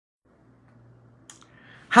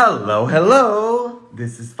Hello, hello.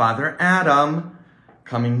 This is Father Adam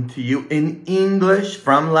coming to you in English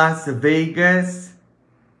from Las Vegas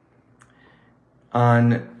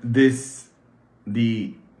on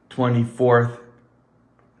the 25th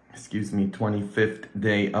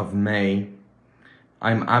day of May.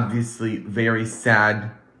 I'm obviously very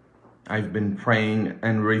sad. I've been praying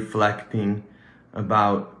and reflecting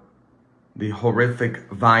about the horrific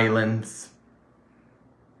violence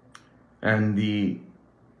and the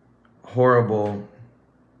horrible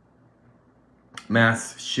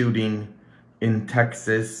mass shooting in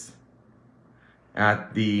Texas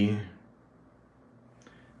at the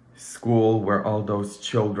school where all those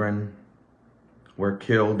children were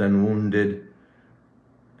killed and wounded,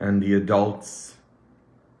 and the adults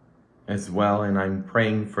as well. And I'm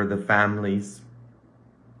praying for the families.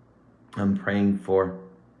 I'm praying for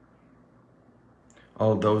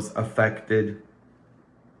all those affected.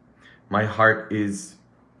 My heart is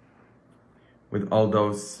with all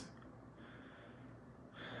those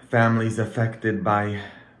families affected by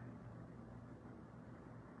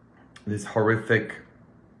this horrific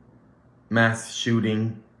mass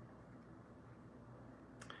shooting.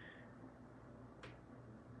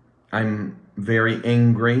 I'm very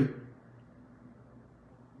angry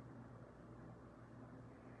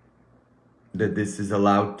that this is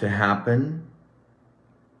allowed to happen,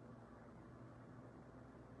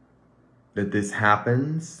 that this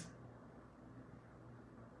happens.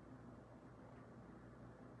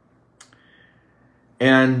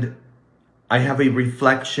 And I have a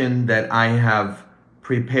reflection that I have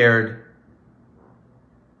prepared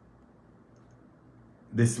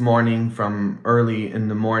this morning from early in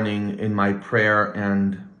the morning in my prayer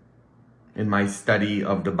and in my study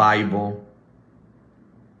of the Bible.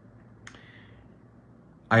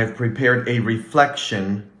 I have prepared a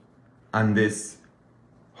reflection on this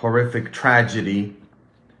horrific tragedy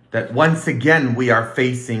that once again we are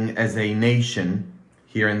facing as a nation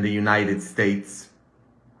here in the United States.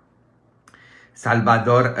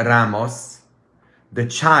 Salvador Ramos, the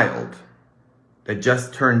child that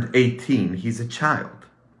just turned 18, he's a child,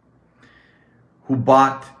 who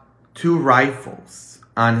bought 2 rifles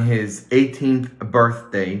on his 18th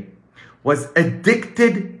birthday, was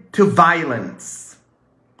addicted to violence.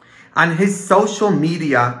 On his social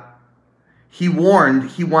media, he warned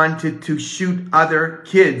he wanted to shoot other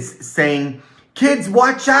kids, saying, "Kids,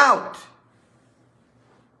 watch out!"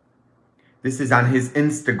 This is on his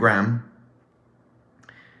Instagram.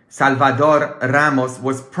 Salvador Ramos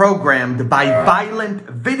was programmed by violent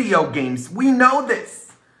video games. We know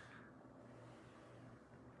this.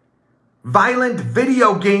 Violent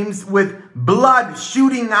video games with blood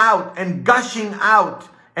shooting out and gushing out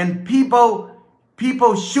and people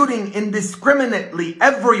shooting indiscriminately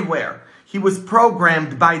everywhere. He was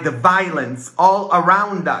programmed by the violence all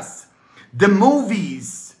around us. The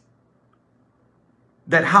movies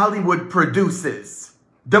that Hollywood produces,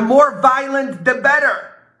 the more violent, the better.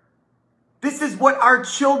 This is what our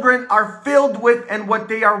children are filled with and what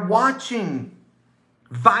they are watching.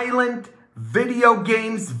 Violent video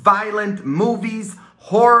games, violent movies,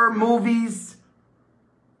 horror movies.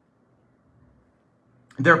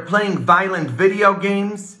 They're playing violent video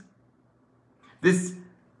games. This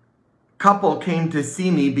couple came to see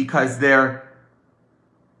me because their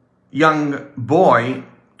young boy,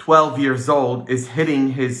 12 years old, is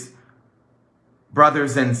hitting his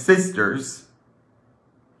brothers and sisters.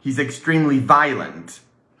 He's extremely violent.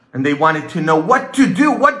 And they wanted to know what to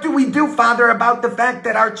do. What do we do, Father, about the fact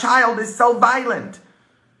that our child is so violent?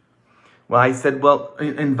 Well, I said, well,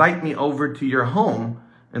 invite me over to your home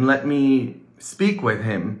and let me speak with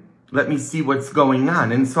him. Let me see what's going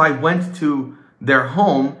on. And so I went to their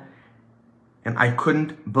home and I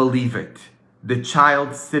couldn't believe it. The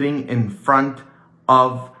child sitting in front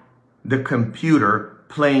of the computer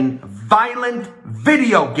playing violent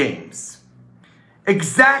video games.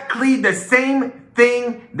 Exactly the same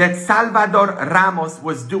thing that Salvador Ramos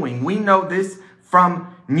was doing. We know this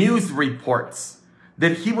from news reports,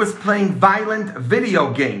 that he was playing violent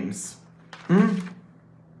video games.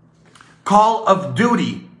 Call of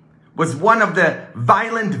Duty was one of the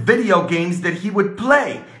violent video games that he would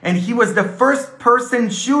play. And he was the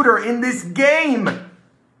first-person shooter in this game.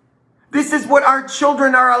 This is what our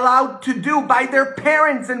children are allowed to do by their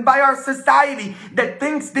parents and by our society that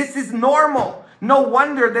thinks this is normal. No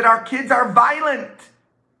wonder that our kids are violent.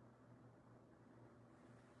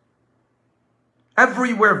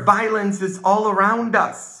 Everywhere violence is all around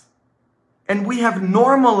us. And we have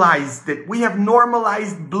normalized it. We have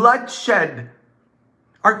normalized bloodshed.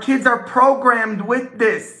 Our kids are programmed with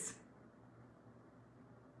this.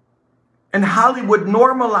 And Hollywood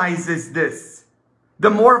normalizes this. The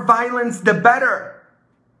more violence, the better.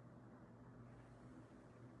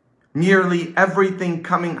 Nearly everything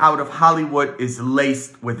coming out of Hollywood is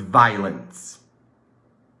laced with violence.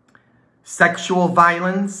 Sexual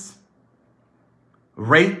violence,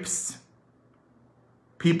 rapes,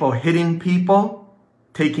 people hitting people,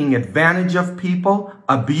 taking advantage of people,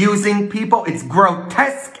 abusing people. It's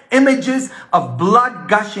grotesque images of blood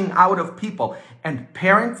gushing out of people. And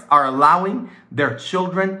parents are allowing their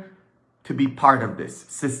children to be part of this.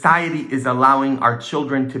 Society is allowing our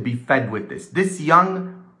children to be fed with this. This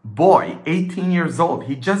young boy, 18 years old,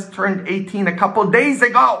 he just turned 18 a couple days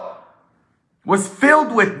ago, was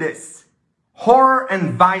filled with this horror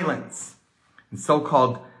and violence. And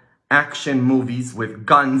so-called action movies with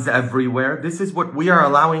guns everywhere. This is what we are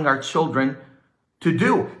allowing our children to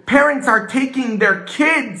do. Parents are taking their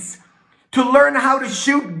kids to learn how to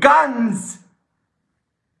shoot guns.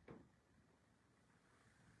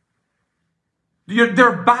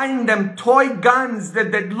 They're buying them toy guns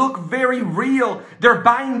that look very real. They're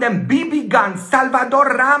buying them BB guns.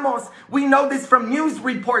 Salvador Ramos, we know this from news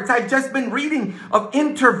reports. I've just been reading of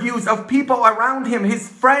interviews of people around him, his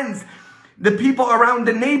friends, the people around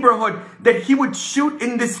the neighborhood, that he would shoot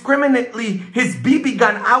indiscriminately his BB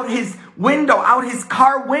gun out his window, out his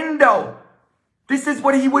car window. This is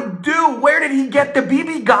what he would do. Where did he get the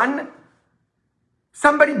BB gun?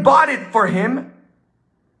 Somebody bought it for him.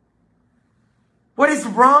 What is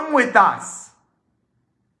wrong with us?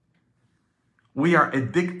 We are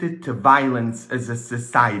addicted to violence as a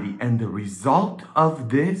society, and the result of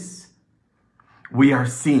this, we are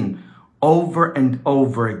seeing over and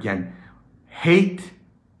over again. Hate,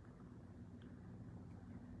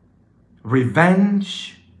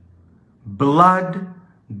 revenge, blood,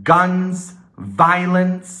 guns,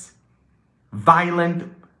 violence,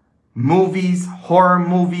 violent movies, horror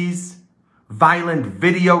movies, violent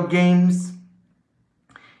video games.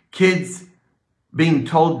 Kids being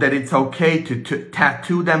told that it's okay to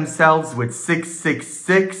tattoo themselves with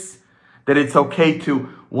 666, that it's okay to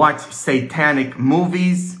watch satanic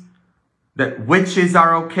movies, that witches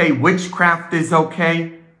are okay, witchcraft is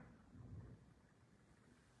okay.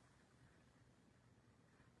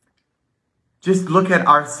 Just look at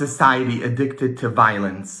our society addicted to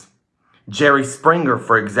violence. Jerry Springer,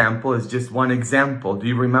 for example, is just one example. Do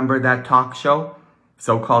you remember that talk show?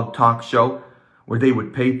 So-called talk show, where they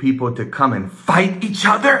would pay people to come and fight each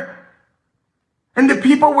other? And the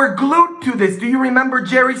people were glued to this. Do you remember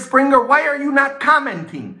Jerry Springer? Why are you not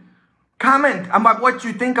commenting? Comment about what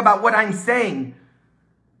you think about what I'm saying.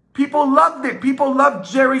 People loved it. People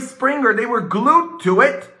loved Jerry Springer. They were glued to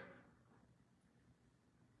it.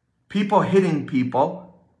 People hitting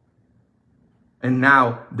people. And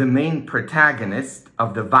now the main protagonist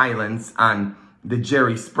of the violence on the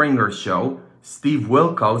Jerry Springer show, Steve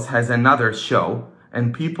Wilkos, has another show,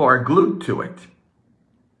 and people are glued to it.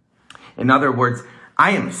 In other words,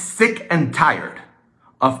 I am sick and tired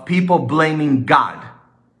of people blaming God.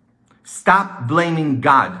 Stop blaming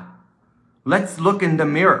God. Let's look in the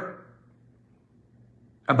mirror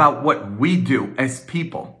about what we do as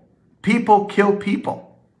people. People kill people.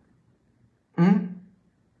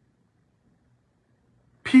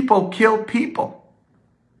 People kill people.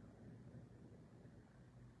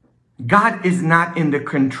 God is not in the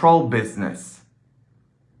control business.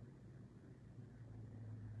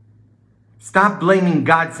 Stop blaming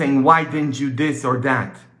God, saying, why didn't you this or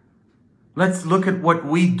that? Let's look at what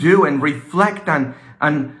we do and reflect on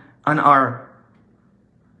our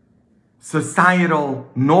societal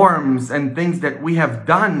norms and things that we have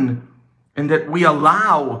done and that we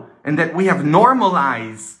allow and that we have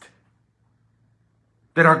normalized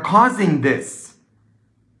that are causing this.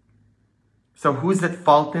 So who's at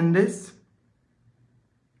fault in this?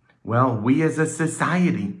 Well, we as a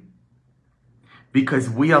society. Because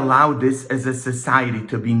we allow this as a society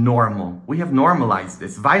to be normal. We have normalized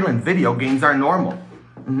this. Violent video games are normal.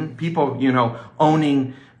 People,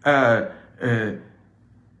 owning gun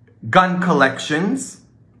collections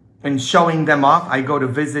and showing them off. I go to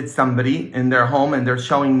visit somebody in their home and they're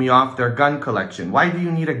showing me off their gun collection. Why do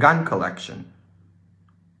you need a gun collection?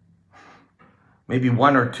 Maybe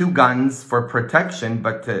 1 or 2 guns for protection,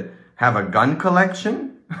 but to have a gun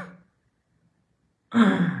collection?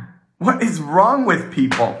 What is wrong with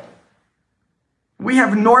people? We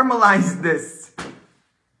have normalized this.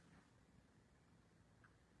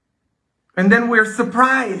 And then we're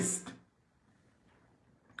surprised.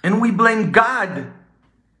 And we blame God.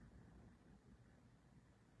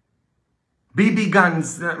 BB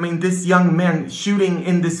guns, this young man shooting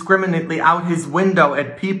indiscriminately out his window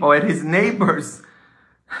at people, at his neighbors.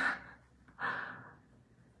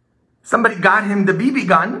 Somebody got him the BB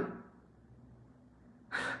gun.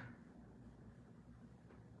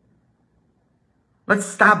 Let's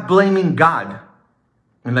stop blaming God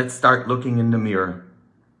and let's start looking in the mirror.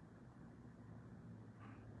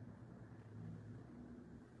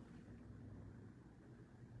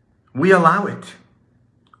 We allow it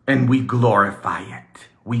and we glorify it.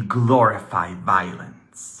 We glorify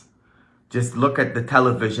violence. Just look at the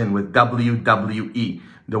television with WWE,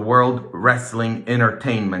 the World Wrestling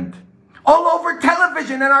Entertainment. All over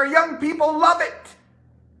television, and our young people love it.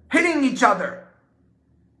 Hitting each other.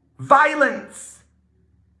 Violence.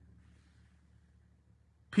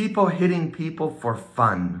 People hitting people for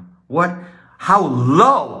fun. How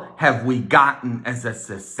low have we gotten as a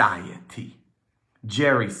society?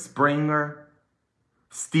 Jerry Springer,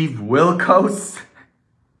 Steve Wilkos,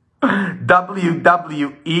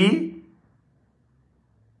 WWE.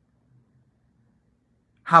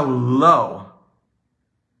 How low.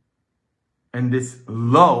 And this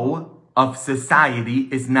low of society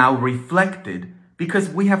is now reflected because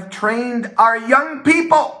we have trained our young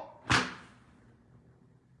people.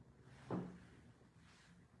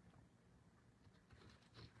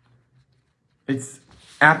 It's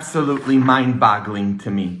absolutely mind-boggling to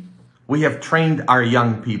me. We have trained our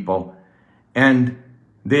young people and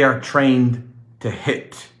they are trained to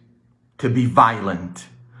hit, to be violent.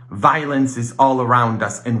 Violence is all around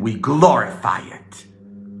us and we glorify it.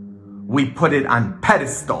 We put it on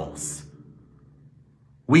pedestals.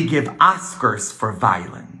 We give Oscars for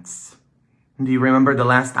violence. Do you remember the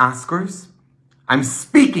last Oscars? I'm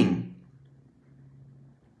speaking.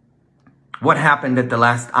 What happened at the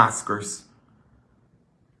last Oscars?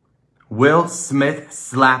 Will Smith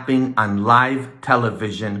slapping on live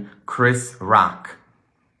television Chris Rock.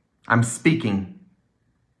 I'm speaking.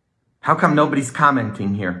 How come nobody's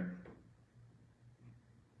commenting here?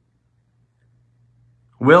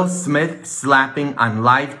 Will Smith slapping on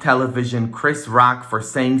live television Chris Rock for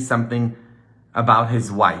saying something about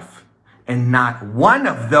his wife. And not one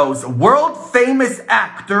of those world famous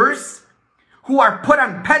actors who are put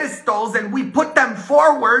on pedestals and we put them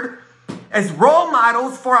forward as role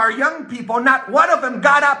models for our young people, not one of them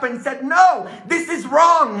got up and said, no, this is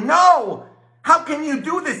wrong. No, how can you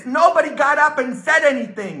do this? Nobody got up and said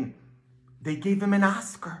anything. They gave him an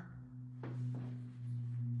Oscar.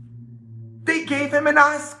 They gave him an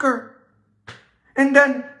Oscar. And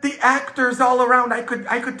then the actors all around, I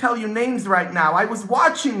could tell you names right now. I was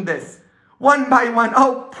watching this one by one.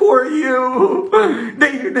 Oh, poor you.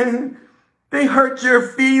 They hurt your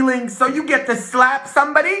feelings. So you get to slap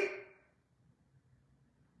somebody?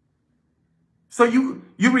 So you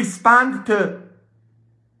respond to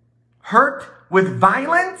hurt with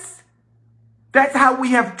violence? That's how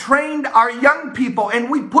we have trained our young people. And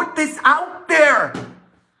we put this out there.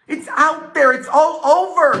 It's out there. It's all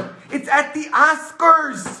over. It's at the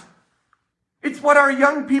Oscars. It's what our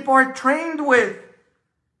young people are trained with.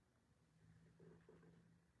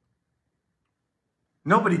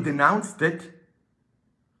 Nobody denounced it.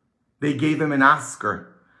 They gave him an Oscar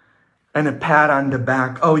and a pat on the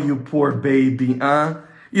back. Oh, you poor baby,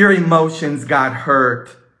 your emotions got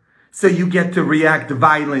hurt. So you get to react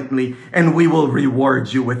violently and we will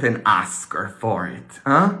reward you with an Oscar for it,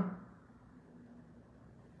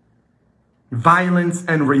 Violence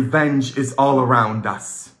and revenge is all around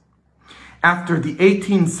us. After the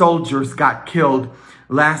 18 soldiers got killed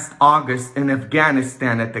last August in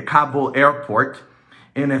Afghanistan at the Kabul airport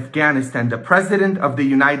in Afghanistan, the President of the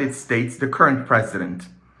United States, the current president,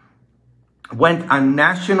 went on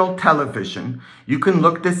national television. You can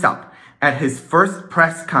look this up at his first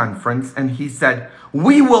press conference. And he said,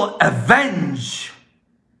 we will avenge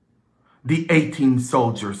the 18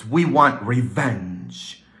 soldiers. We want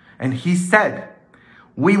revenge. And he said,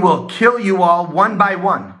 we will kill you all one by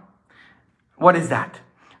one. What is that?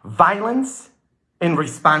 Violence in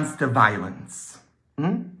response to violence.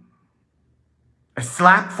 A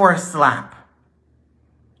slap for a slap.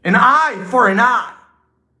 An eye for an eye.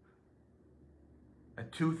 A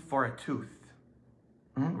tooth for a tooth.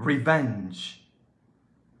 Revenge.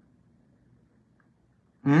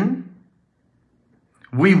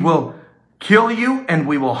 We will kill you and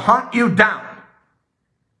we will hunt you down.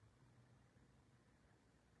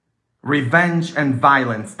 Revenge and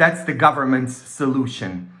violence. That's the government's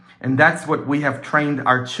solution. And that's what we have trained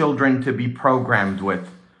our children to be programmed with.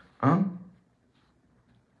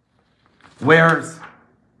 Where's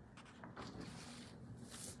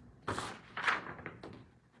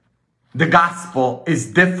the gospel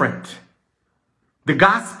is different. The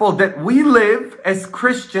gospel that we live as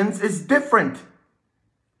Christians is different.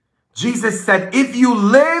 Jesus said, if you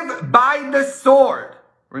live by the sword.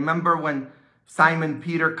 Remember when Simon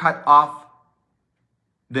Peter cut off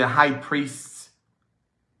the high priest's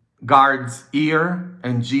guard's ear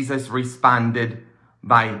and Jesus responded,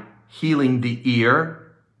 by healing the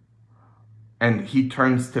ear. And he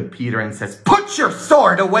turns to Peter and says, "Put your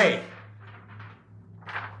sword away.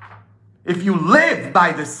 If you live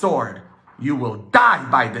by the sword, you will die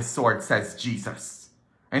by the sword," says Jesus.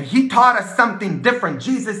 And he taught us something different.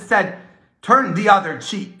 Jesus said, turn the other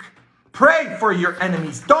cheek. Pray for your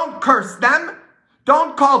enemies. Don't curse them.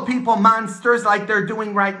 Don't call people monsters like they're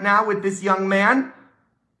doing right now with this young man.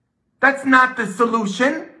 That's not the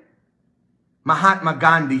solution. Mahatma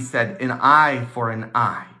Gandhi said, an eye for an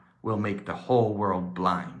eye will make the whole world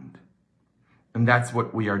blind. And that's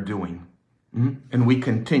what we are doing. And we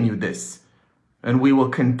continue this. And we will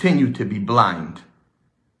continue to be blind.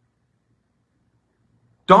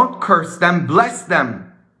 Don't curse them, bless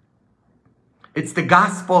them. It's the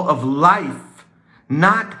gospel of life,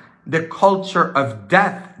 not the culture of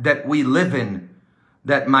death that we live in,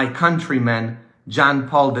 that my countryman, John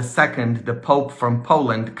Paul II, the Pope from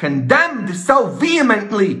Poland, condemned so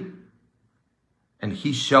vehemently. And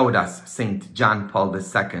he showed us, St. John Paul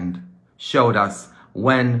II, showed us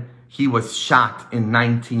when he was shot in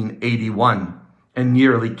 1981 and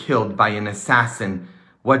nearly killed by an assassin.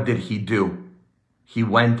 What did he do? He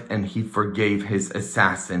went and he forgave his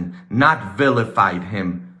assassin, not vilified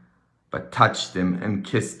him, but touched him and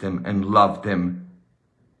kissed him and loved him.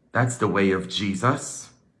 That's the way of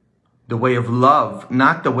Jesus. The way of love,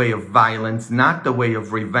 not the way of violence, not the way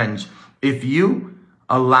of revenge. If you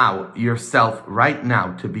allow yourself right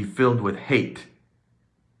now to be filled with hate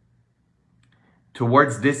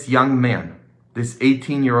towards this young man, this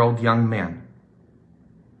 18-year-old young man,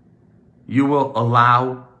 you will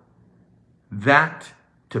allow that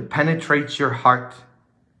to penetrate your heart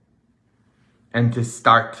and to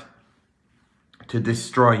start to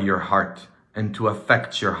destroy your heart and to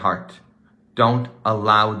affect your heart. Don't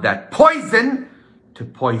allow that poison to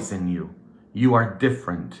poison you. You are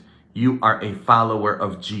different. You are a follower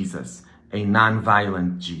of Jesus, a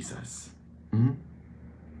non-violent Jesus.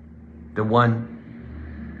 The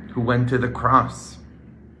one who went to the cross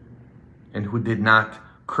and who did not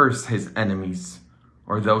curse his enemies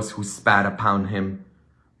or those who spat upon him,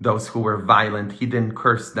 those who were violent. He didn't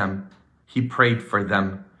curse them. He prayed for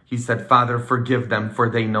them. He said, Father, forgive them, for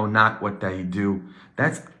they know not what they do.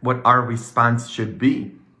 That's what our response should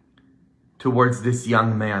be towards this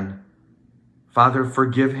young man. Father,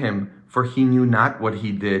 forgive him, for he knew not what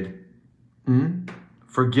he did.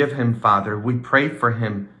 Forgive him, Father. We pray for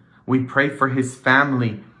him. We pray for his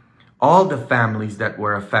family, all the families that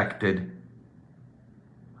were affected.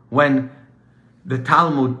 When the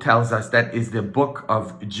Talmud tells us, that is the book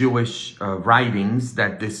of Jewish writings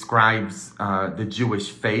that describes the Jewish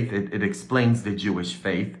faith. It explains the Jewish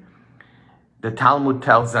faith. The Talmud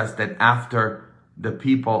tells us that after the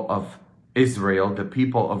people of Israel, the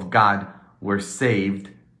people of God, were saved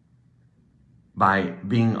by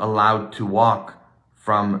being allowed to walk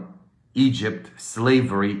from Egypt,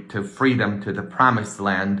 slavery, to freedom, to the promised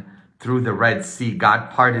land through the Red Sea. God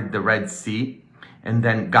parted the Red Sea, and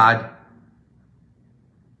then God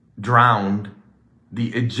drowned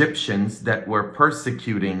the Egyptians that were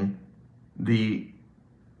persecuting the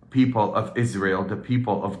people of Israel, the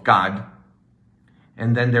people of God.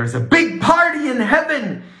 And then there's a big party in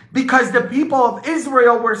heaven because the people of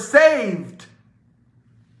Israel were saved.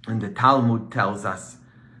 And the Talmud tells us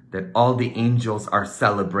that all the angels are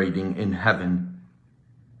celebrating in heaven.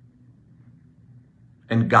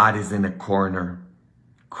 And God is in a corner,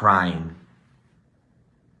 crying,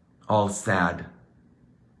 all sad,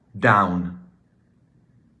 down.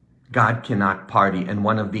 God cannot party. And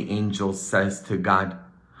one of the angels says to God,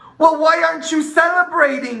 well, why aren't you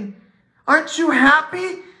celebrating? Aren't you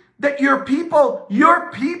happy that your people,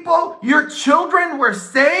 your children were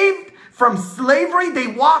saved from slavery? They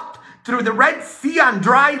walked through the Red Sea on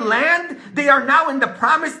dry land. They are now in the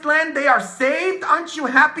promised land. They are saved. Aren't you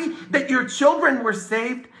happy that your children were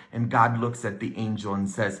saved? And God looks at the angel and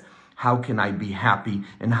says, how can I be happy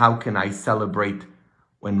and how can I celebrate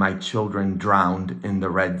when my children drowned in the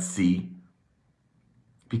Red Sea?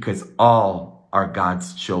 Because all are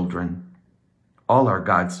God's children. All are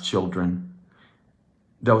God's children.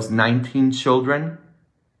 Those 19 children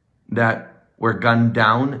that were gunned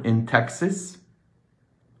down in Texas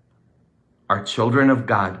are children of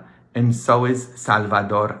God. And so is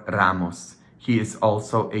Salvador Ramos. He is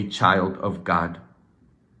also a child of God.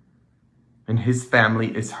 And his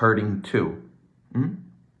family is hurting too.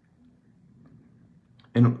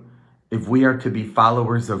 And if we are to be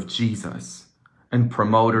followers of Jesus and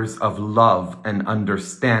promoters of love and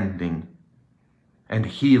understanding and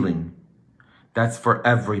healing, that's for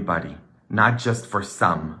everybody, not just for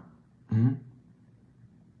some.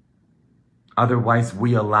 Otherwise,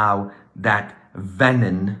 we allow that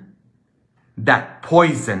venom, that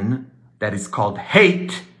poison that is called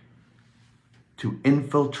hate to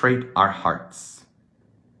infiltrate our hearts.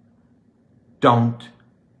 Don't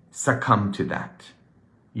succumb to that.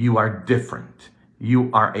 You are different. You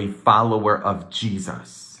are a follower of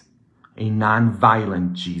Jesus, a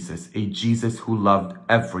non-violent Jesus, a Jesus who loved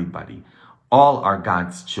everybody. All are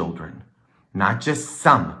God's children, not just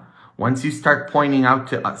some. Once you start pointing out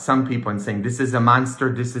to some people and saying, this is a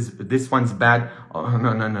monster, this one's bad. Oh,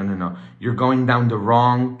 no. You're going down the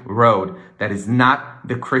wrong road. That is not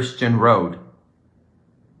the Christian road.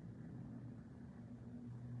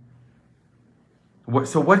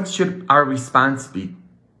 So what should our response be?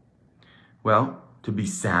 Well, to be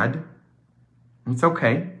sad. It's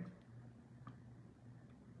okay.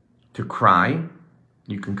 To cry.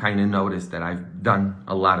 You can kind of notice that I've done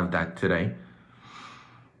a lot of that today.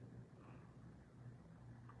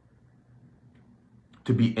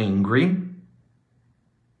 To be angry.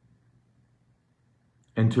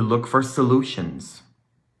 And to look for solutions.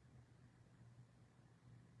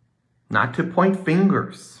 Not to point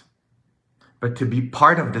fingers, but to be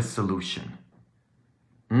part of the solution.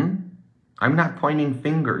 I'm not pointing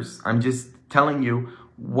fingers. I'm just telling you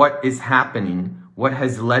what is happening, what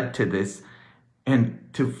has led to this, and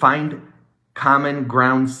to find common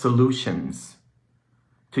ground solutions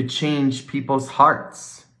to change people's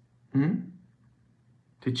hearts.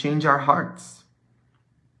 To change our hearts.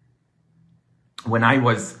 When I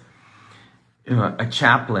was a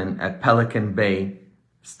chaplain at Pelican Bay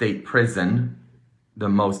State Prison, the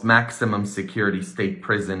most maximum security state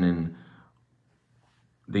prison in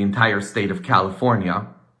the entire state of California,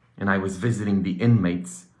 and I was visiting the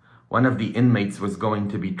inmates. One of the inmates was going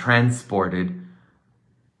to be transported.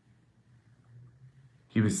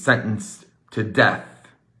 He was sentenced to death.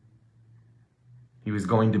 He was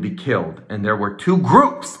going to be killed. And there were two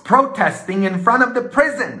groups protesting in front of the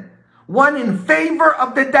prison. One in favor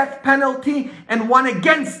of the death penalty and one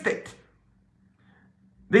against it.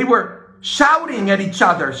 They were shouting at each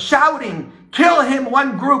other, shouting, kill him,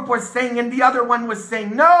 one group was saying, and the other one was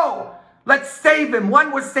saying, no, let's save him.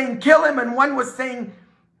 One was saying, kill him, and one was saying,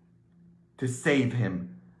 to save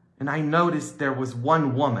him. And I noticed there was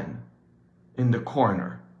one woman in the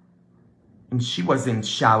corner, and she wasn't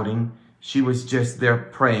shouting. She was just there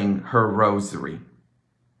praying her rosary,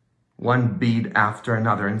 one bead after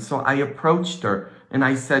another. And so I approached her and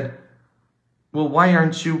I said, well, why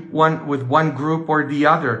aren't you with one group or the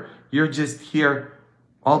other? You're just here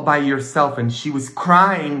all by yourself. And she was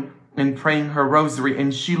crying and praying her rosary.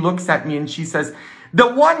 And she looks at me and she says,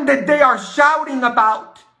 the one that they are shouting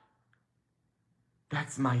about,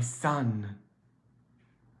 that's my son.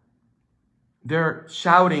 They're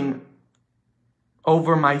shouting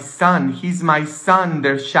over my son. He's my son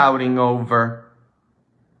they're shouting over.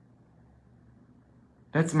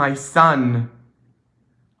 That's my son.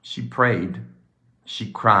 She prayed. She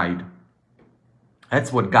cried.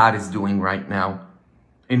 That's what God is doing right now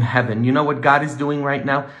in heaven. You know what God is doing right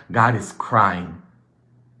now? God is crying,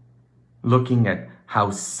 looking at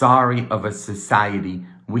how sorry of a society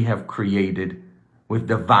we have created with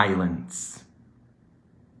the violence,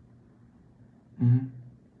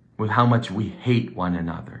 with how much we hate one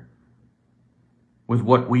another, with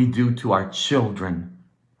what we do to our children,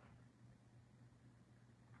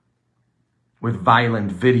 with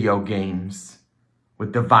violent video games,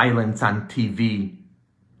 with the violence on TV,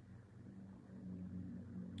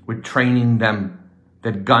 with training them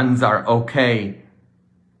that guns are okay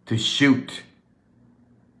to shoot,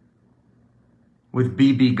 with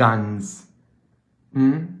BB guns.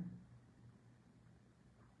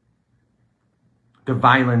 The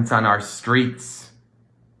violence on our streets,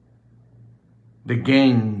 the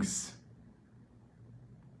gangs,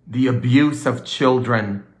 the abuse of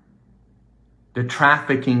children, the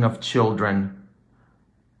trafficking of children,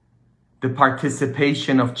 the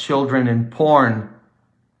participation of children in porn.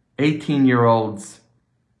 18-year-olds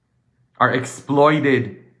are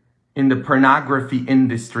exploited in the pornography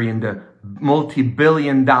industry, in the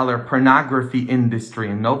multi-billion-dollar pornography industry,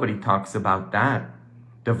 and nobody talks about that.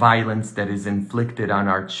 The violence that is inflicted on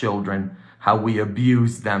our children, how we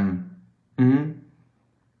abuse them. And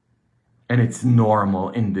it's normal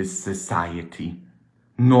in this society,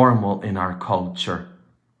 normal in our culture.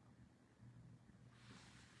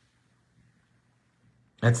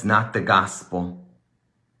 That's not the gospel.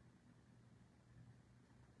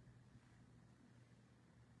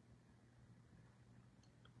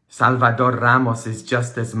 Salvador Ramos is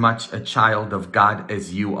just as much a child of God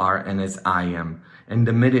as you are and as I am. And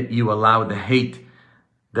the minute you allow the hate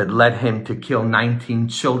that led him to kill 19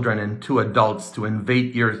 children and 2 adults to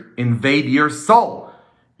invade your soul,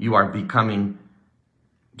 you are becoming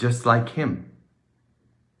just like him.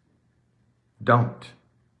 Don't.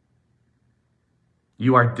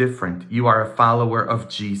 You are different. You are a follower of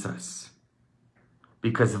Jesus.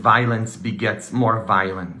 Because violence begets more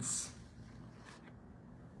violence.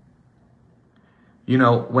 You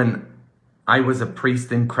know, when I was a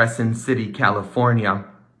priest in Crescent City, California,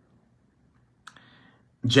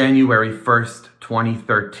 January 1st,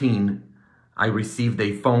 2013, I received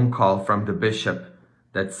a phone call from the bishop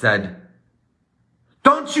that said,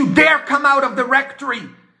 "Don't you dare come out of the rectory!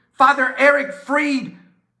 Father Eric Fried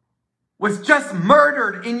was just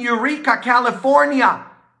murdered in Eureka, California."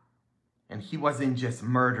 And he wasn't just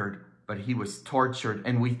murdered, but he was tortured.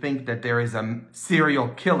 And we think that there is a serial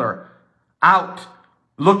killer out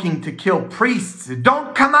looking to kill priests.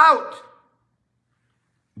 Don't come out!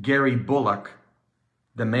 Gary Bullock,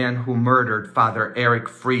 the man who murdered Father Eric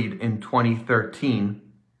Fried in 2013.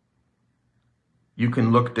 You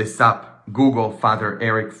can look this up. Google Father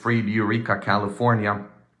Eric Fried, Eureka, California.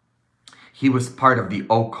 He was part of the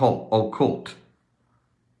occult.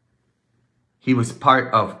 He was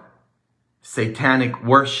part of satanic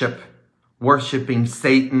worship, worshiping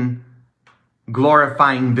Satan,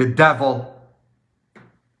 glorifying the devil,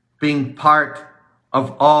 being part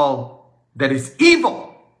of all that is evil.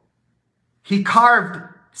 He carved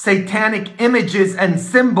satanic images and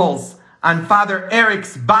symbols on Father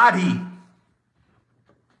Eric's body.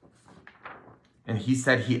 And he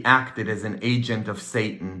said he acted as an agent of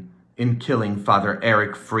Satan in killing Father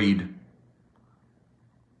Eric Fried.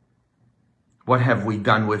 What have we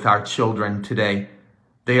done with our children today?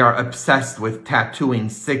 They are obsessed with tattooing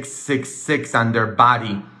 666 on their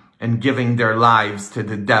body and giving their lives to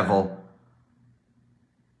the devil.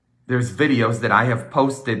 There's videos that I have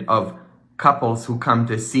posted of couples who come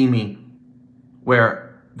to see me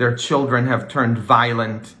where their children have turned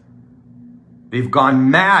violent. They've gone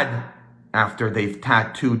mad after they've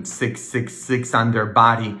tattooed 666 on their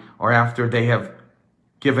body or after they have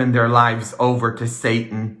given their lives over to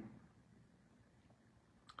Satan.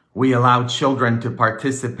 We allow children to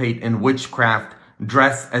participate in witchcraft,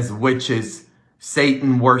 dress as witches,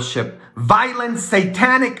 Satan worship, violent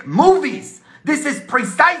satanic movies. This is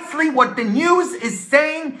precisely what the news is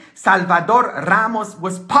saying Salvador Ramos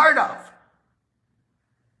was part of.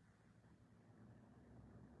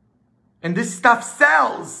 And this stuff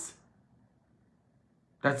sells.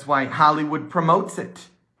 That's why Hollywood promotes it.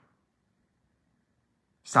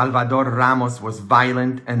 Salvador Ramos was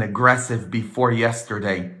violent and aggressive before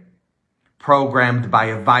yesterday, programmed by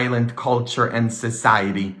a violent culture and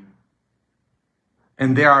society.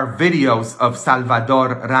 And there are videos of Salvador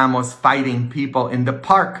Ramos fighting people in the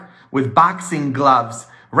park with boxing gloves,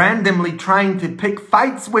 randomly trying to pick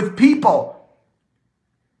fights with people.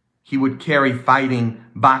 He would carry fighting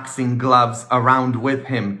boxing gloves around with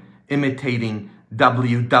him, imitating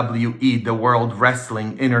WWE, the World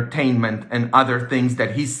Wrestling Entertainment, and other things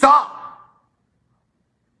that he saw.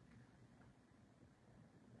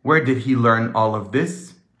 Where did he learn all of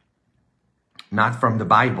this? Not from the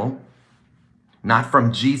Bible, not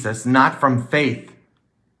from Jesus, not from faith,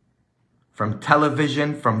 from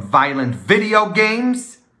television, from violent video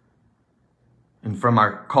games, and from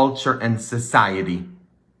our culture and society.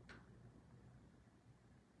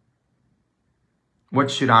 What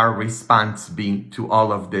should our response be to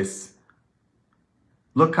all of this?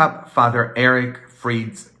 Look up Father Eric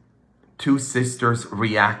Fried's two sisters'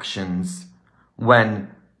 reactions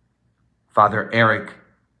when Father Eric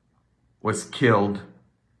was killed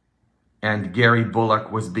and Gary Bullock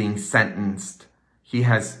was being sentenced. He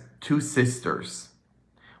has two sisters.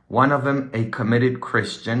 One of them a committed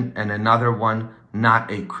Christian and another one not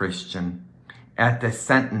a Christian. At the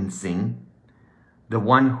sentencing, the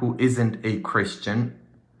one who isn't a Christian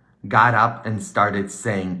got up and started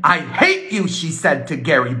saying, "I hate you," she said to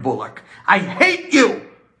Gary Bullock. "I hate you.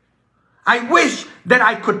 I wish that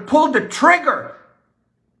I could pull the trigger.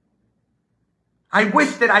 I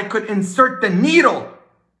wish that I could insert the needle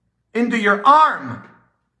into your arm."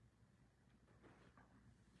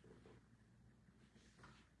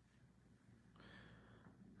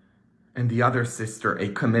 And the other sister, a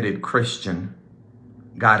committed Christian,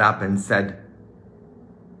 got up and said,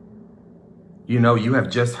 "You know, you have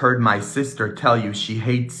just heard my sister tell you she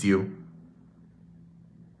hates you.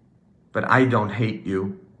 But I don't hate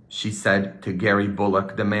you," she said to Gary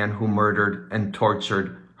Bullock, the man who murdered and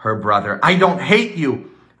tortured her brother. "I don't hate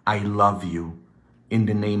you. I love you. In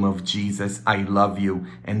the name of Jesus, I love you.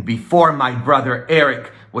 And before my brother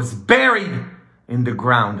Eric was buried in the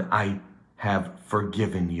ground, I have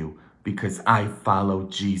forgiven you because I follow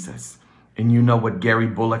Jesus." And you know what Gary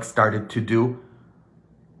Bullock started to do?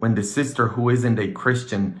 when the sister who isn't a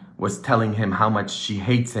Christian was telling him how much she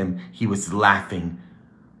hates him, he was laughing.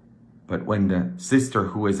 But when the sister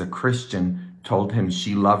who is a Christian told him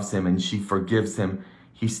she loves him and she forgives him,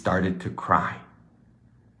 he started to cry.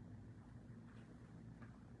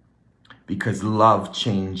 Because love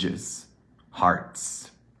changes hearts.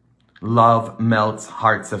 Love melts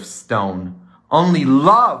hearts of stone. Only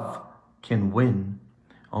love can win.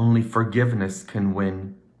 Only forgiveness can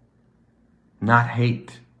win. Not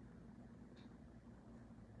hate.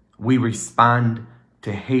 We respond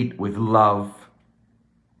to hate with love.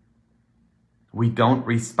 We don't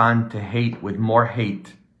respond to hate with more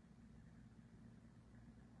hate.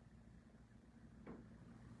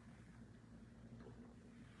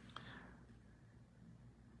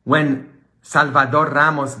 When Salvador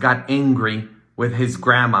Ramos got angry with his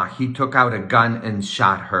grandma, he took out a gun and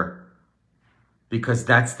shot her. Because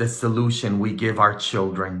that's the solution we give our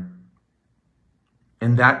children.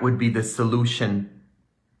 And that would be the solution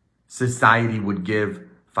society would give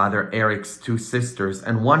Father Eric's two sisters.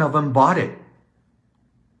 And one of them bought it.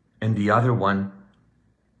 And the other one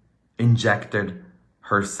injected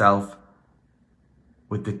herself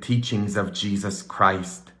with the teachings of Jesus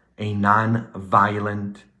Christ, a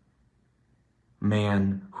non-violent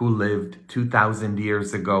man who lived 2,000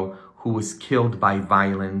 years ago, who was killed by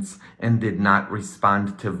violence and did not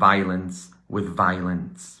respond to violence with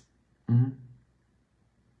violence.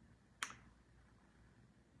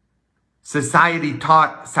 Society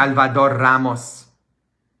taught Salvador Ramos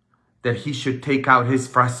that he should take out his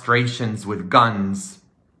frustrations with guns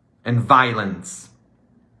and violence.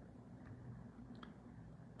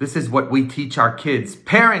 This is what we teach our kids.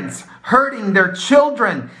 Parents hurting their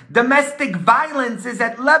children. Domestic violence is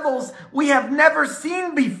at levels we have never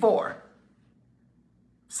seen before.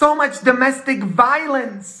 So much domestic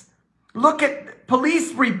violence. Look at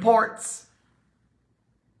police reports.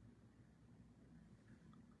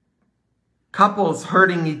 Couples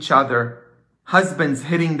hurting each other. Husbands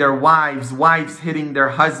hitting their wives. Wives hitting their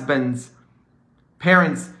husbands.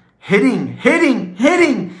 Parents hitting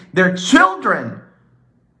their children.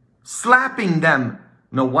 Slapping them.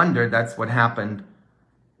 No wonder that's what happened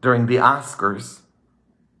during the Oscars.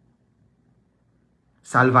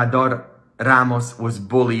 Salvador Ramos was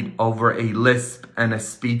bullied over a lisp and a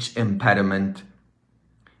speech impediment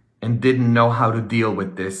and didn't know how to deal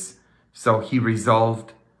with this. So he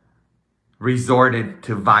resorted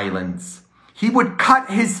to violence. He would cut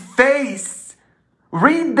his face.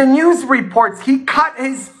 Read the news reports. He cut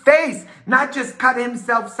his face. Not just cut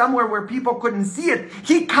himself somewhere where people couldn't see it.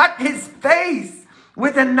 He cut his face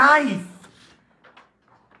with a knife.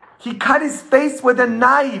 He cut his face with a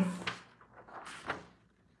knife.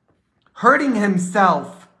 Hurting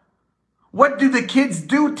himself. What do the kids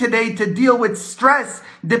do today to deal with stress,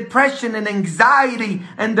 depression, and anxiety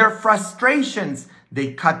and their frustrations?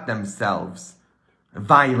 They cut themselves.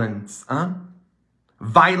 Violence,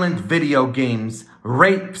 Violent video games,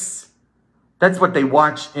 rapes. That's what they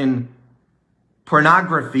watch in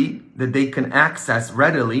pornography that they can access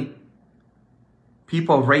readily.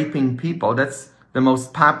 People raping people. That's the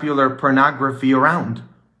most popular pornography around.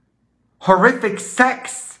 Horrific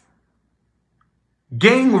sex.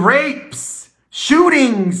 Gang rapes.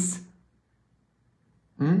 Shootings.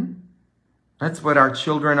 That's what our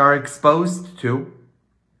children are exposed to.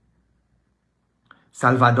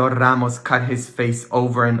 Salvador Ramos cut his face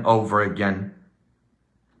over and over again.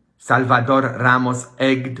 Salvador Ramos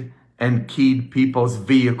egged and keyed people's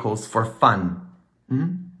vehicles for fun.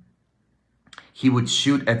 He would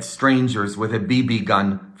shoot at strangers with a BB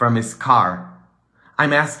gun from his car.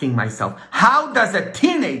 I'm asking myself, how does a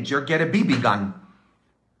teenager get a BB gun?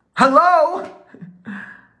 Hello?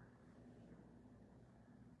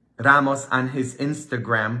 Ramos on his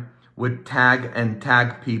Instagram would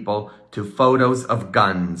tag people to photos of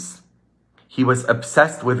guns. He was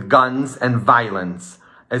obsessed with guns and violence,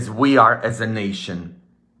 as we are as a nation.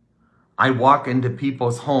 I walk into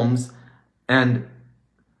people's homes and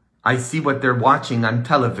I see what they're watching on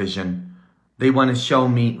television. They want to show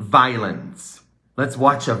me violence. Let's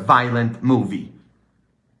watch a violent movie.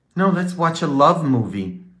 No, let's watch a love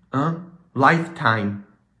movie. Lifetime.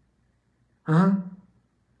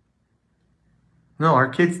 No, our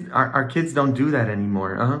kids don't do that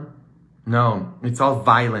anymore. No, it's all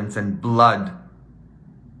violence and blood.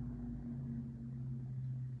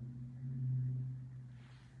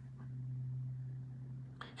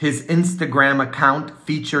 His Instagram account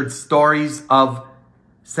featured stories of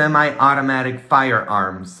semi-automatic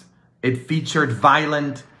firearms. It featured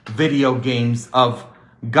violent video games of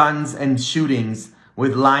guns and shootings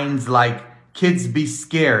with lines like, "Kids be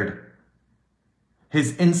scared."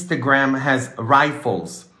 His Instagram has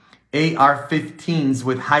rifles. AR-15s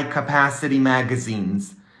with high-capacity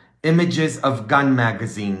magazines, images of gun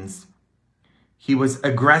magazines. He was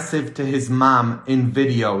aggressive to his mom in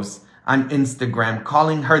videos on Instagram,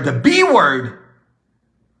 calling her the B word,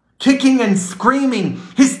 kicking and screaming.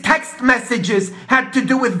 His text messages had to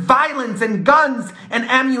do with violence and guns and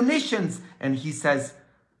ammunitions. And he says,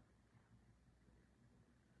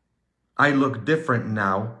 I look different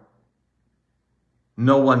now.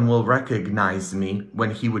 No one will recognize me.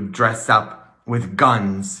 When he would dress up with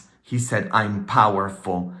guns, he said, I'm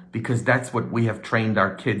powerful, because that's what we have trained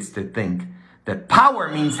our kids to think, that power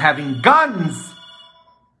means having guns.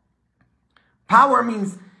 Power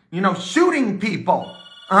means, shooting people.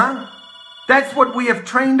 Huh? That's what we have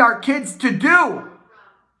trained our kids to do.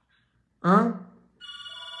 Huh?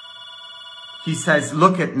 He says,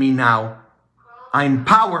 look at me now. I'm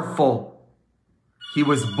powerful. He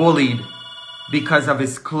was bullied because of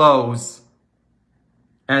his clothes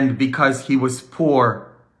and because he was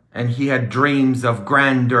poor and he had dreams of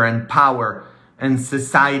grandeur and power, and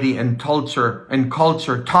society and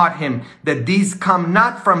culture taught him that these come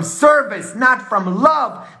not from service, not from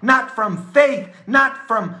love, not from faith, not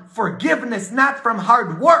from forgiveness, not from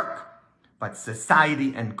hard work. But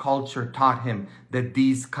society and culture taught him that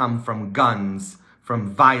these come from guns, from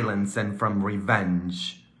violence, and from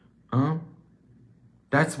revenge.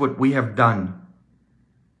 That's what we have done.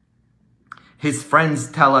 His friends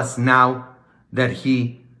tell us now that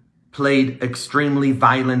he played extremely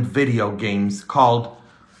violent video games called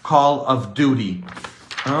Call of Duty.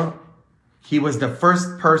 He was the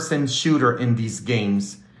first-person shooter in these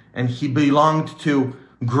games, and he belonged to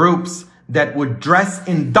groups that would dress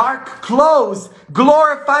in dark clothes,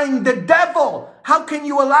 glorifying the devil. How can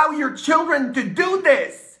you allow your children to do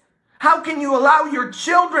this? How can you allow your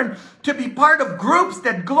children to be part of groups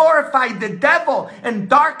that glorify the devil and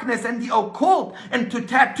darkness and the occult, and to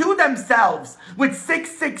tattoo themselves with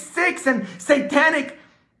 666 and satanic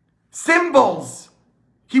symbols?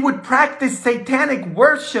 He would practice satanic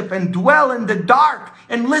worship and dwell in the dark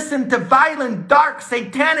and listen to violent, dark,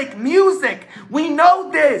 satanic music. We know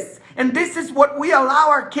this, and this is what we allow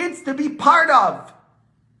our kids to be part of.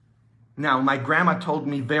 Now, my grandma told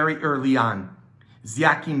me very early on, z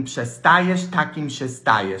jakim przestajesz, takim się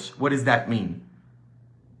stajesz. What does that mean?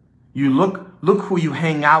 You look who you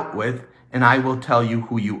hang out with, and I will tell you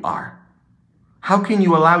who you are. How can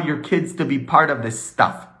you allow your kids to be part of this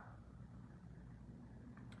stuff?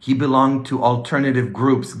 He belonged to alternative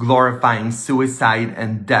groups glorifying suicide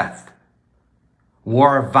and death,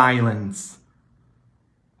 war, violence.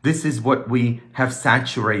 This is what we have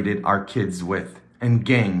saturated our kids with, and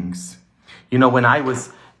gangs. When I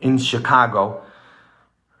was in Chicago,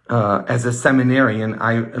 as a seminarian,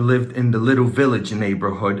 I lived in the Little Village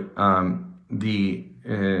neighborhood, the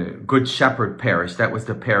Good Shepherd Parish. That was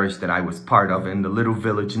the parish that I was part of, in the Little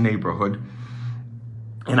Village neighborhood.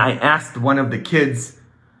 And I asked one of the kids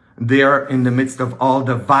there, in the midst of all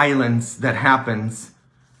the violence that happens,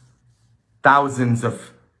 thousands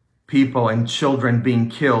of people and children being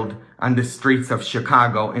killed on the streets of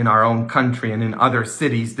Chicago, in our own country and in other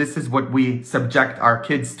cities. This is what we subject our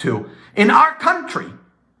kids to in our country.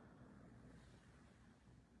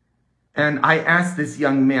 And I asked this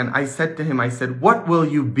young man, I said to him, I said, what will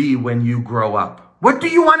you be when you grow up? What do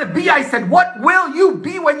you want to be? I said, what will you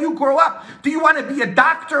be when you grow up? Do you want to be a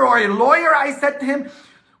doctor or a lawyer? I said to him,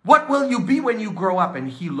 what will you be when you grow up? And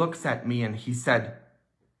he looks at me and he said,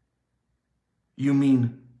 you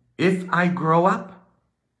mean if I grow up?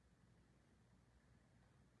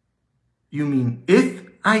 You mean if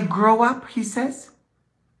I grow up, he says?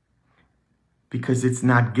 Because it's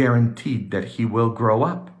not guaranteed that he will grow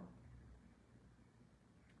up.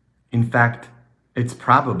 In fact, it's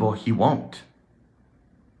probable he won't.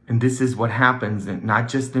 And this is what happens, not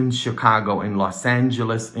just in Chicago, in Los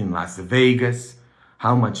Angeles, in Las Vegas,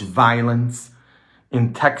 how much violence,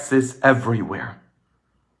 in Texas, everywhere.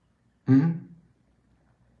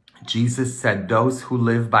 Jesus said, those who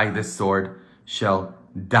live by the sword shall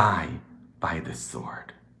die by the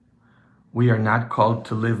sword. We are not called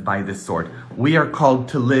to live by the sword. We are called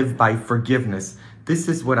to live by forgiveness. This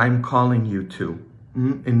is what I'm calling you to.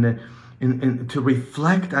 To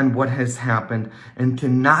reflect on what has happened, and to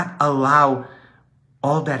not allow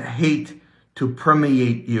all that hate to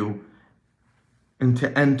permeate you and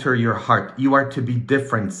to enter your heart. You are to be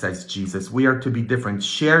different, says Jesus. We are to be different.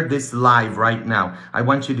 Share this live right now. I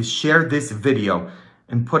want you to share this video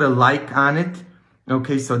and put a like on it,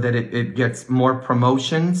 okay, so that it gets more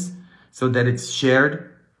promotions, so that it's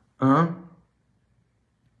shared.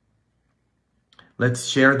 Let's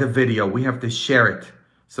share the video. We have to share it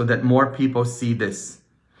so that more people see this.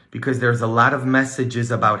 because there's a lot of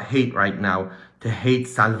messages about hate right now, to hate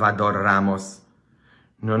Salvador Ramos.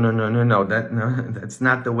 No, no, no, no, no. That's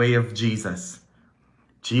not the way of Jesus.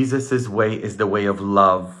 Jesus's way is the way of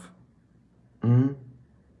love. And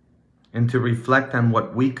to reflect on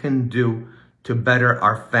what we can do to better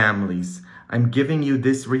our families. I'm giving you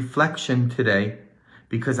this reflection today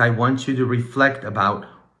because I want you to reflect about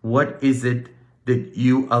what is it that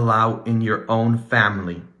you allow in your own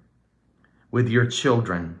family with your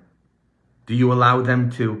children. Do you allow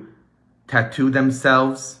them to tattoo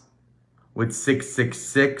themselves with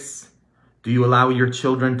 666? Do you allow your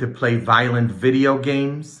children to play violent video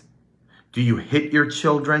games? Do you hit your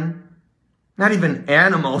children? Not even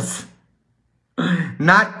animals.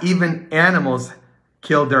 Not even animals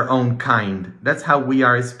kill their own kind. That's how we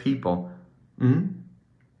are as people.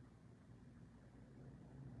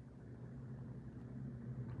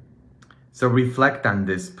 So reflect on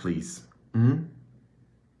this, please. You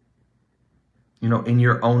know, in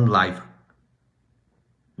your own life.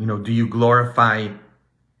 You know, do you glorify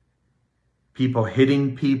people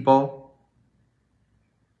hitting people?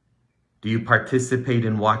 Do you participate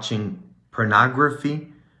in watching pornography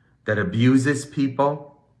that abuses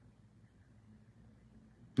people?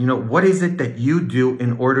 You know, what is it that you do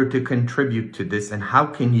in order to contribute to this, and how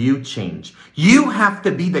can you change? You have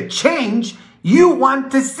to be the change you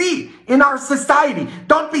want to see in our society.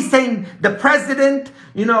 Don't be saying the president,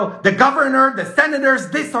 you know, the governor, the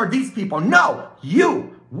senators, this or these people. No,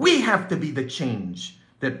 we have to be the change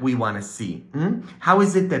that we want to see. How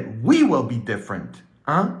is it that we will be different?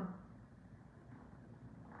 How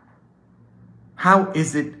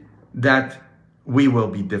is it that we will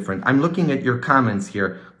be different? I'm looking at your comments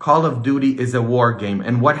here. Call of Duty is a war game.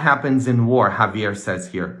 And what happens in war? Javier says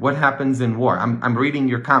here. What happens in war? I'm reading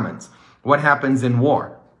your comments. What happens in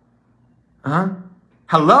war?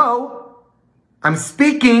 Hello? I'm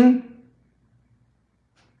speaking.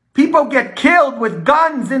 People get killed with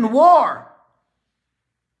guns in war.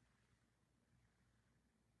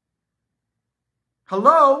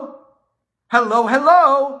 Hello? Hello,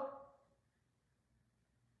 hello?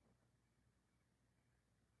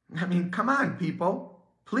 I mean, come on, people.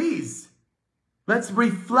 Please. Let's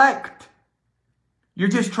reflect. You're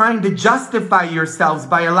just trying to justify yourselves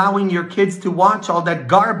by allowing your kids to watch all that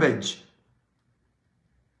garbage.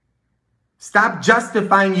 Stop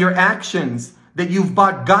justifying your actions that you've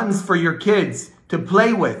bought guns for your kids to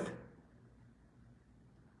play with.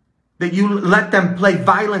 That you let them play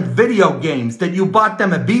violent video games. That you bought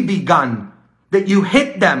them a BB gun. That you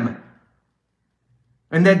hit them.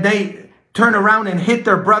 And that they turn around and hit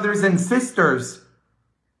their brothers and sisters.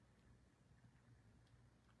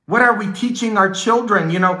 What are we teaching our children?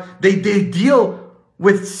 You know, they deal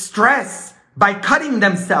with stress by cutting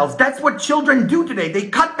themselves. That's what children do today. They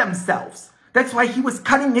cut themselves. That's why he was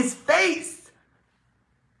cutting his face.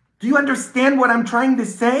 Do you understand what I'm trying to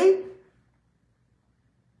say?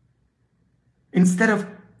 Instead of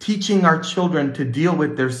teaching our children to deal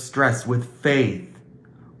with their stress with faith,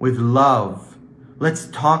 with love, let's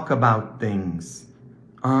talk about things.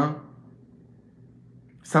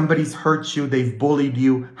 Somebody's hurt you, they've bullied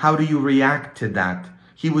you. How do you react to that?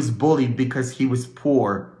 He was bullied because he was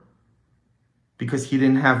poor. Because he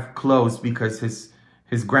didn't have clothes, because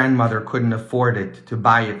his grandmother couldn't afford it to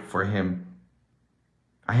buy it for him.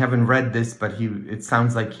 I haven't read this, but it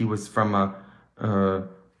sounds like he was from a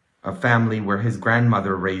family where his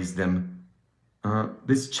grandmother raised him.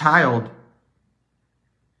 This child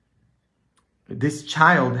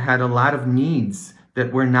had a lot of needs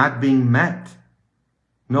that were not being met.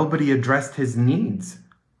 Nobody addressed his needs.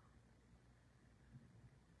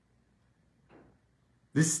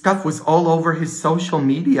 This stuff was all over his social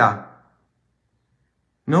media.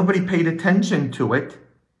 Nobody paid attention to it.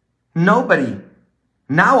 Nobody.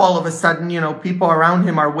 Now all of a sudden, you know, people around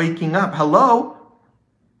him are waking up. Hello?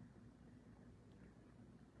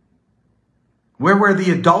 Where were the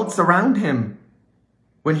adults around him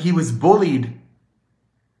when he was bullied?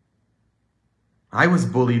 I was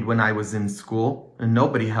bullied when I was in school, and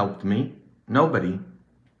nobody helped me. Nobody.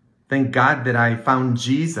 Thank God that I found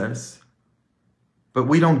Jesus. But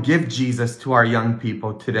we don't give Jesus to our young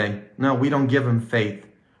people today. No, we don't give them faith.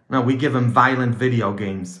 No, we give them violent video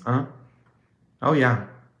games. Oh, yeah.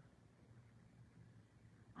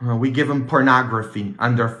 We give them pornography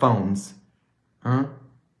on their phones.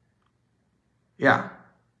 Yeah.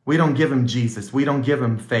 We don't give them Jesus. We don't give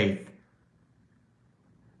them faith.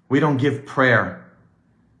 We don't give prayer.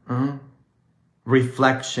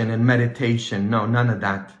 Reflection and meditation. No, none of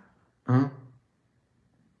that.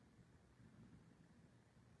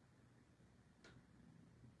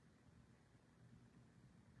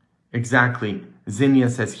 Exactly. Zinnia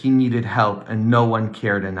says he needed help and no one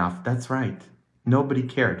cared enough. That's right. Nobody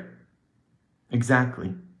cared.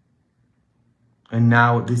 Exactly. And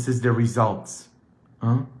now this is the results.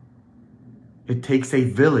 Huh? It takes a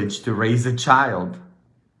village to raise a child.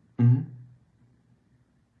 And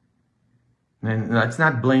let's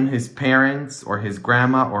not blame his parents or his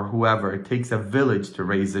grandma or whoever. It takes a village to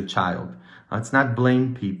raise a child. Let's not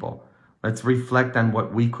blame people. Let's reflect on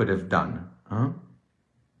what we could have done. Huh?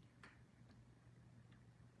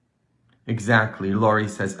 Exactly. Lori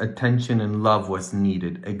says attention and love was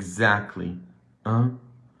needed. Exactly.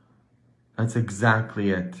 That's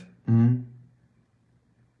exactly it.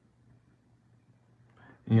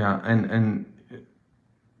 Yeah, and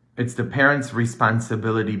it's the parents'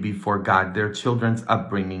 responsibility before God, their children's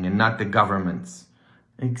upbringing, and not the government's.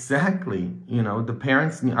 Exactly. You know, the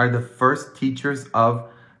parents are the first teachers of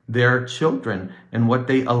their children and what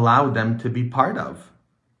they allow them to be part of.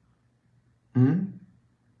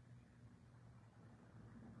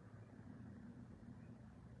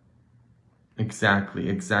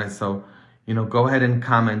 Exactly. So, you know, go ahead and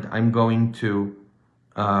comment. I'm going to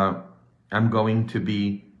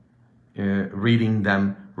be reading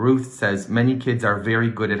them. Ruth says, many kids are very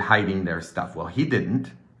good at hiding their stuff. Well, he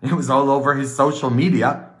didn't. It was all over his social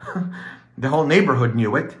media. The whole neighborhood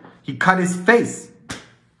knew it. He cut his face,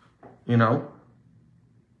 you know.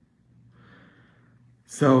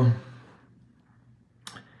 So,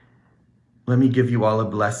 let me give you all a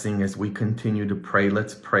blessing as we continue to pray.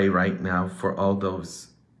 Let's pray right now for all those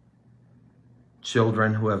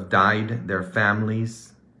children who have died, their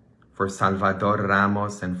families, for Salvador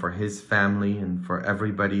Ramos and for his family and for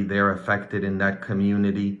everybody there affected in that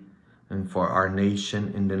community and for our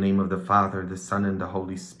nation. In the name of the Father, the Son, and the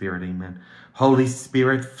Holy Spirit, amen. Holy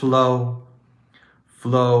Spirit, flow.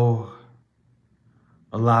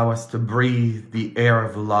 Allow us to breathe the air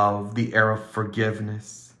of love, the air of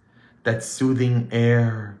forgiveness, that soothing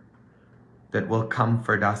air that will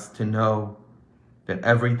comfort us to know that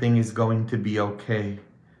everything is going to be okay,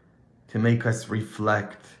 to make us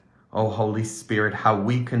reflect, oh Holy Spirit, how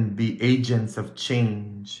we can be agents of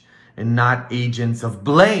change and not agents of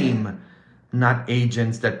blame, not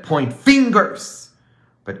agents that point fingers,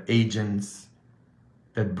 but agents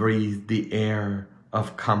that breathe the air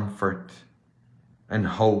of comfort and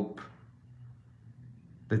hope.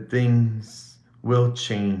 That things will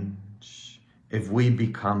change if we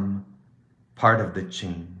become part of the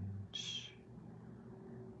change.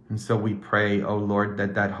 And so we pray, oh Lord,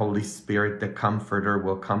 that that Holy Spirit, the Comforter,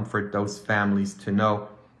 will comfort those families to know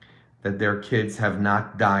that their kids have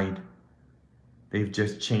not died. They've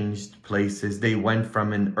just changed places. They went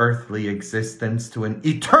from an earthly existence to an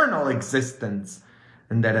eternal existence.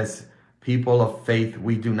 And that as people of faith,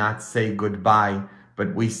 we do not say goodbye,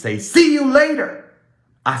 but we say, see you later.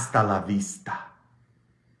 Hasta la vista.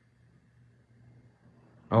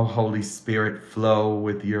 Oh, Holy Spirit, flow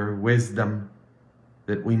with your wisdom,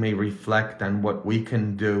 that we may reflect on what we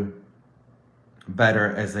can do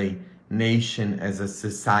better as a nation, as a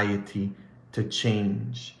society, to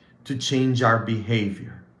change our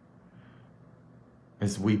behavior.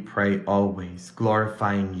 As we pray always,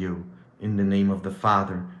 glorifying you in the name of the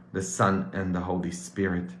Father, the Son, and the Holy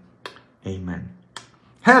Spirit. Amen.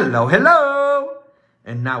 Hello, hello!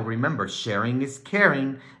 And now remember, sharing is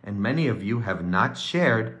caring, and many of you have not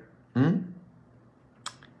shared.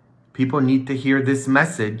 People need to hear this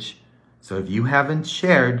message. So if you haven't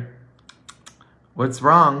shared, what's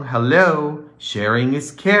wrong? Hello, sharing is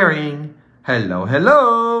caring. Hello,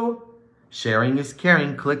 hello. Sharing is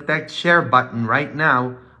caring. Click that share button right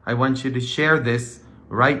now. I want you to share this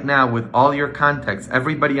right now with all your contacts,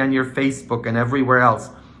 everybody on your Facebook and everywhere else,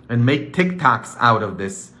 and make TikToks out of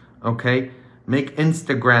this, okay? Make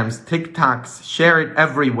Instagrams, TikToks, share it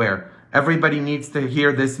everywhere. Everybody needs to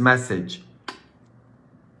hear this message.